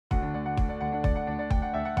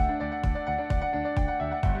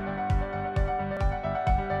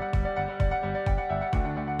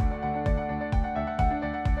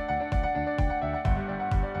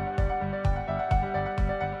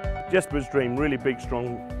Jessber's Dream, really big,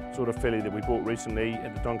 strong sort of filly that we bought recently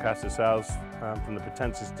at the Doncaster sales from the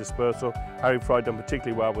Potensis Dispersal. Harry Fry done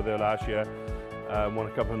particularly well with her last year. Won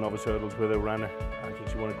a couple of novice hurdles with her, ran I think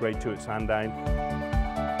she won a grade 2 at Sandown.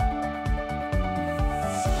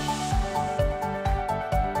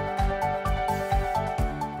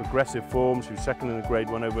 Progressive form, she was second in the grade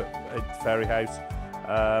 1 over at Ferry House.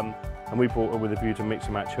 And we bought her with a view to mix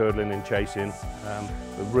and match hurdling and chasing.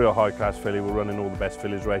 A real high class filly. We're running all the best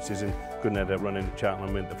fillies races and couldn't end up running at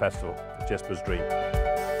Cheltenham at the festival, Jessber's Dream.